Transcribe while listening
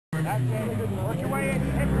That's it. Work your way in.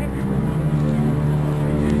 Hip, hip.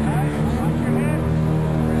 Right. Watch your head.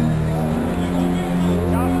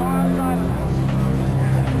 Got far outside of it.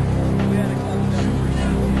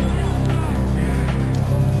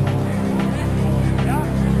 Yeah.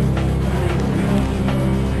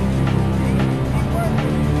 Keep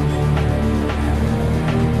working.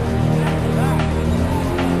 Back.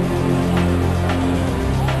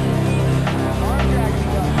 Arm drag you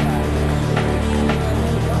outside.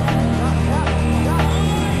 Yeah.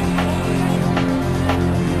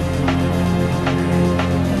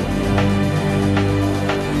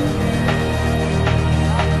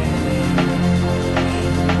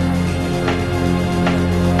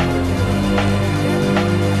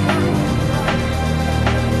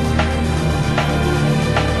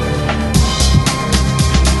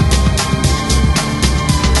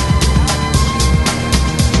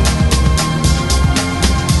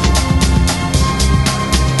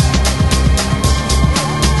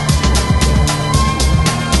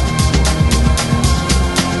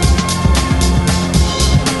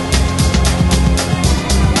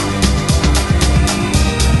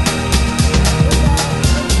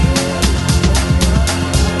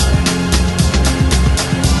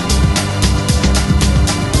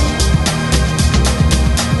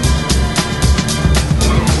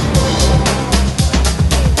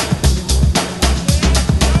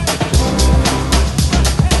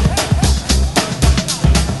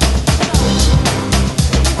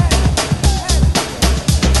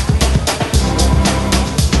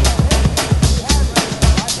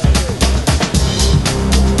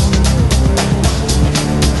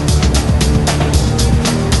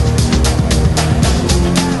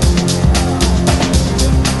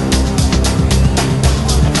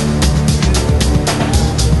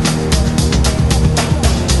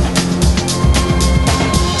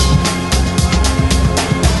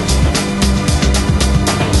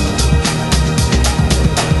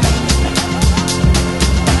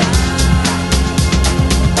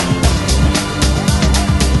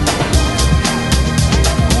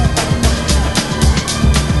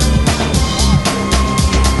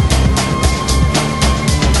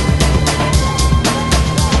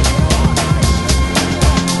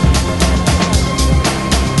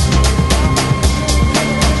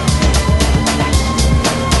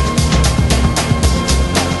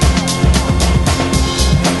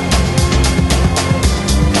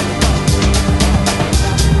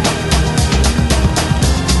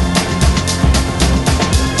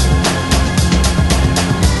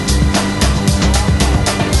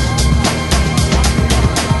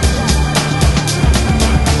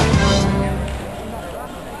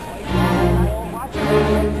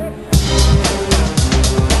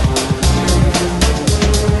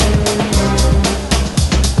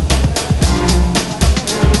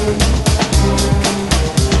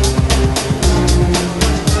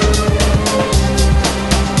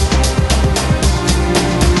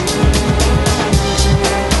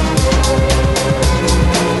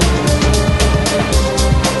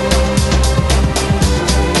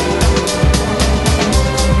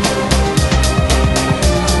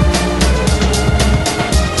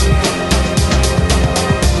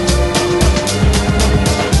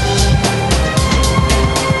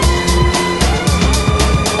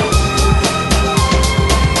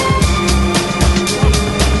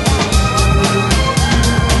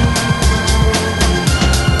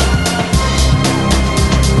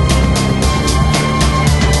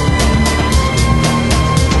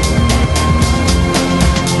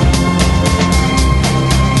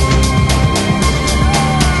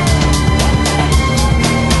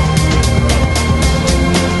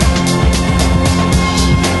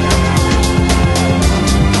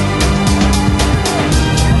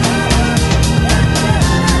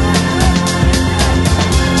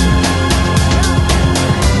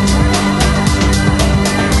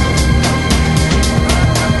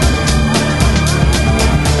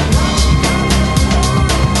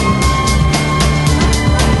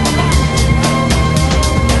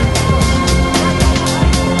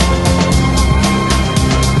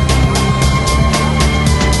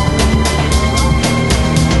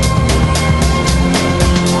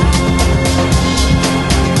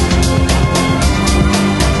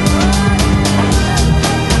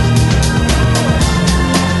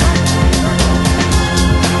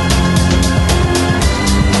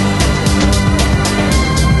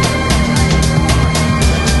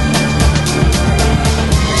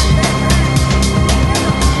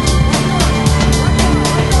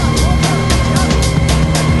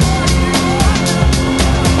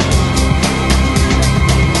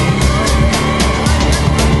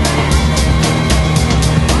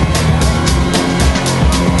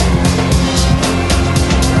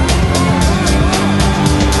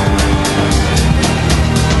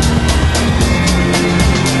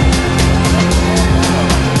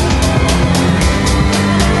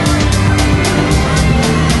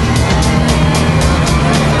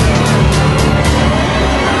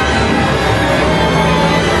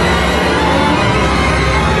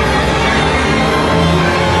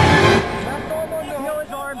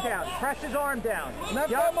 Left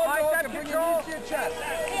Yep, elbow fight goes that to bring your control. knees to your chest.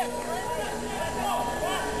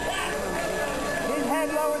 His head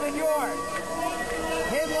lower than yours.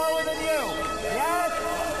 His lower than you. Yes.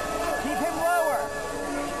 Keep him lower.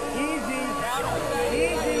 Easy.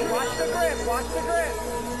 Easy. Watch the grip. Watch the grip.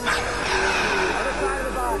 Other side of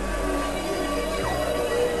the body.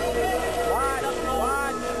 Watch.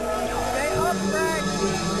 Watch. Stay up, Greg.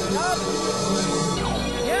 Up.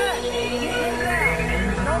 Yes. Keep him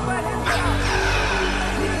down. Don't let him down.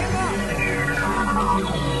 Keep him up.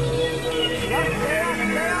 Yep. Stay up.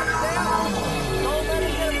 Stay up. Stay up. Don't let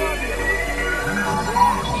him get above you. Yeah.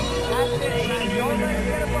 That's it. Don't let him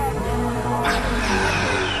get above you.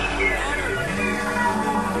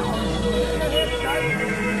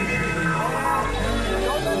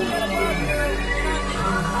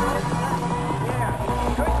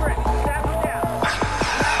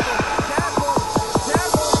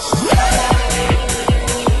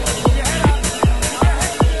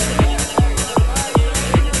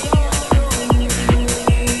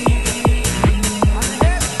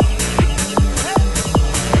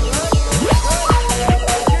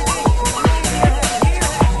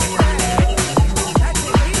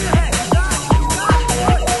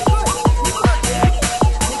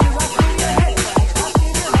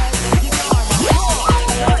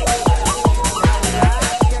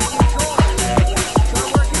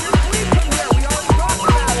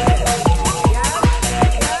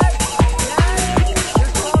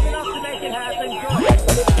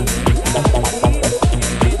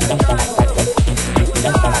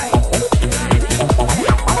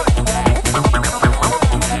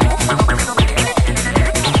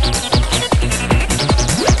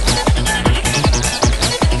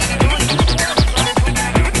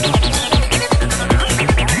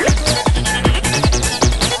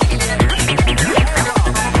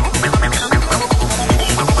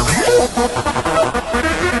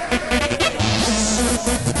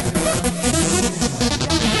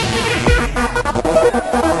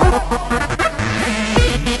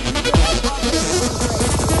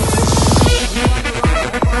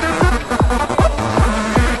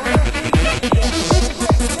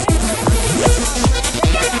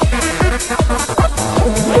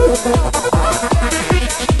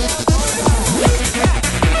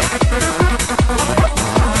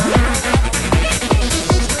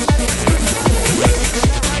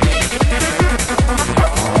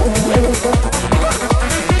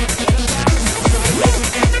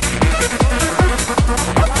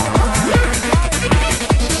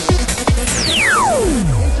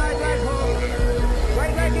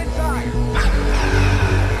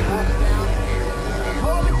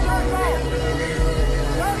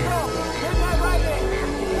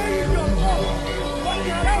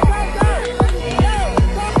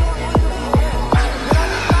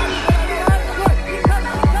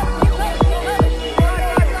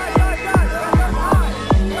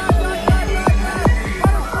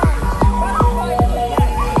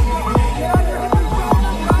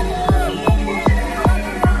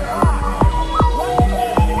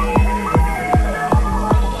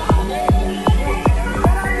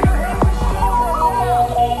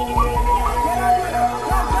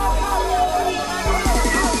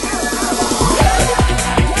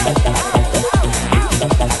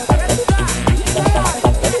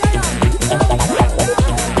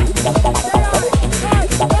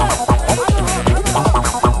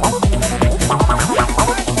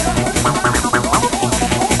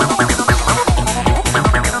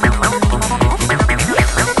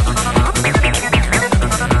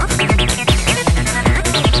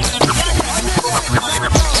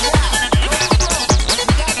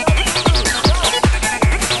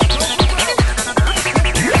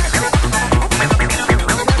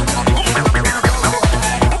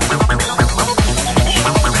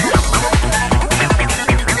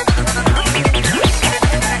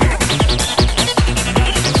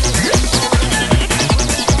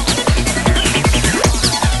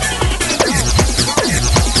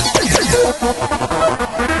 Grapplers.